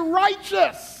declared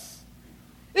righteous.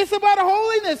 It's about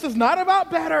holiness. It's not about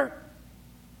better.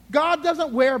 God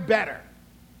doesn't wear better.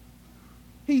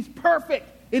 He's perfect.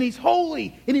 And he's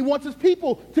holy, and he wants his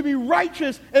people to be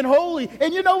righteous and holy.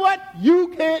 And you know what? You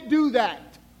can't do that.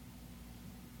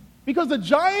 Because the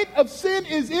giant of sin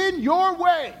is in your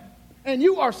way, and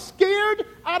you are scared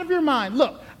out of your mind.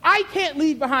 Look, I can't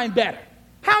leave behind better.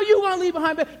 How are you going to leave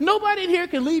behind better? Nobody in here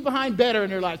can leave behind better in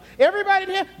their lives. Everybody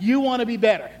in here, you want to be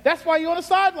better. That's why you're on the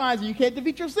sidelines, and you can't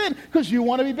defeat your sin, because you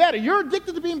want to be better. You're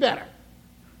addicted to being better.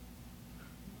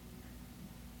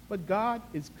 But God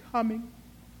is coming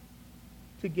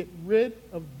to get rid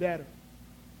of better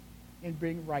and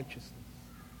bring righteousness.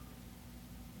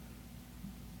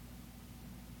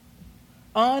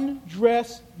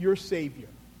 Undress your Savior.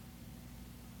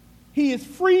 He is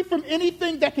free from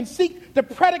anything that can seek to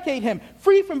predicate him.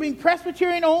 Free from being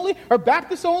Presbyterian only or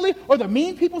Baptist only or the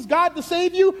mean people's God to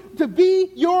save you, to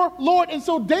be your Lord. And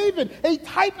so David, a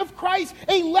type of Christ,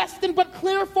 a less than but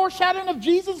clear foreshadowing of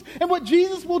Jesus and what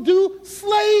Jesus will do,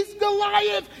 slays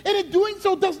Goliath. And in doing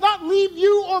so does not leave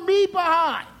you or me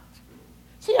behind.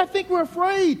 See, I think we're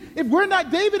afraid. If we're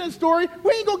not David in the story,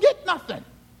 we ain't going to get nothing.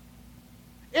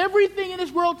 Everything in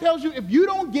this world tells you if you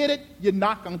don't get it, you're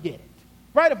not going to get it.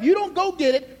 Right? If you don't go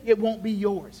get it, it won't be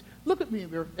yours. Look at me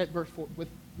at verse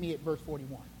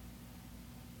 41.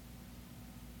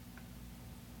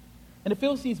 And the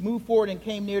Philistines moved forward and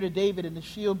came near to David and the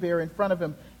shield bearer in front of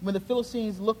him. When the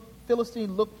Philistine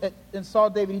looked at and saw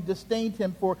David, he disdained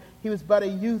him, for he was but a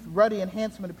youth, ruddy and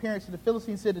handsome in appearance. And the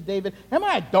Philistine said to David, "Am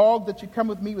I a dog that you come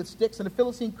with me with sticks?" And the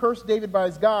Philistine cursed David by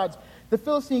his gods. The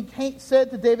Philistine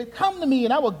said to David, "Come to me,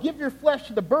 and I will give your flesh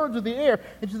to the birds of the air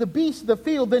and to the beasts of the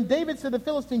field." Then David said to the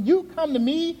Philistine, "You come to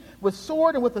me with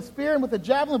sword and with a spear and with a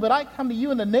javelin, but I come to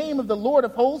you in the name of the Lord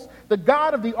of hosts, the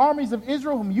God of the armies of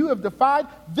Israel, whom you have defied.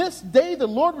 This day the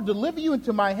Lord will deliver you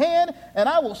into my hand, and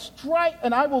I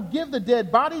will give the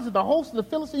dead bodies of the hosts of the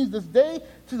Philistines this day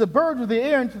to the birds of the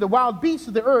air and to the wild beasts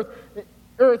of the earth,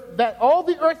 that all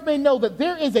the earth may know that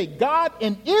there is a God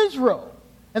in Israel,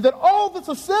 and that all this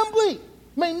assembly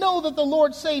may know that the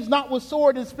Lord saves not with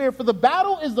sword and spear, for the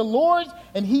battle is the Lord's,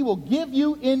 and he will give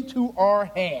you into our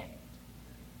hand."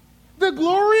 The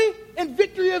glory and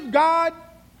victory of God,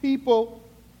 people,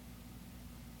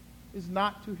 is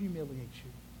not to humiliate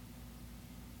you,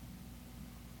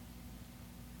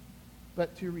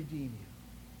 but to redeem you,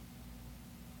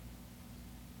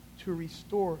 to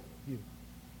restore you.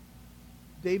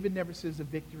 David never says the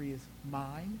victory is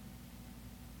mine.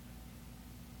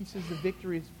 He says the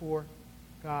victory is for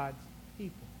God's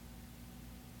people,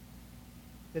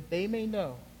 that they may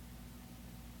know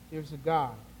there's a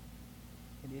God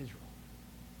in Israel.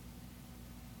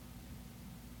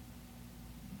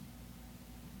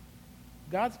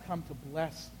 God's come to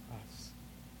bless us,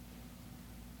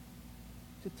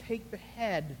 to take the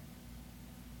head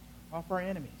off our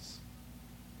enemies.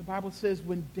 The Bible says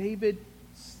when David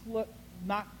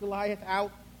knocked Goliath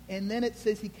out, and then it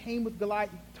says he came with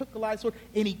Goliath, he took Goliath's sword,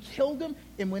 and he killed him.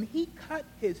 And when he cut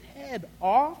his head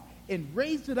off and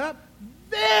raised it up,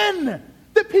 then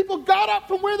the people got up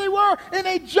from where they were, and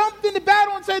they jumped into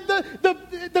battle and said,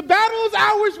 the battle is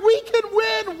ours, we can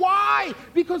win. Why?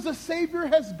 Because the Savior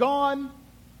has gone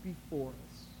before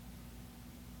us.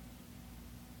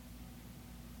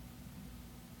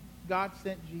 God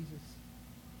sent Jesus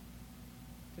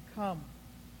to come,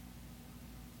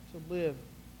 to live,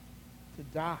 to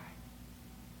die,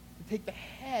 to take the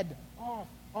head off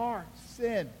our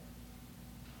sin.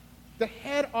 The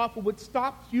head off of what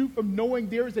stops you from knowing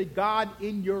there is a God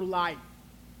in your life,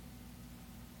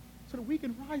 so that we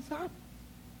can rise up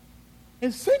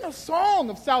and sing a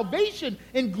song of salvation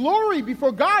and glory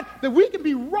before God, that we can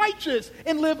be righteous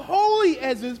and live holy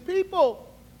as his people.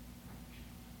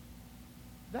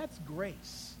 That's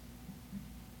grace.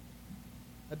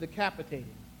 A decapitating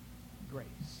grace.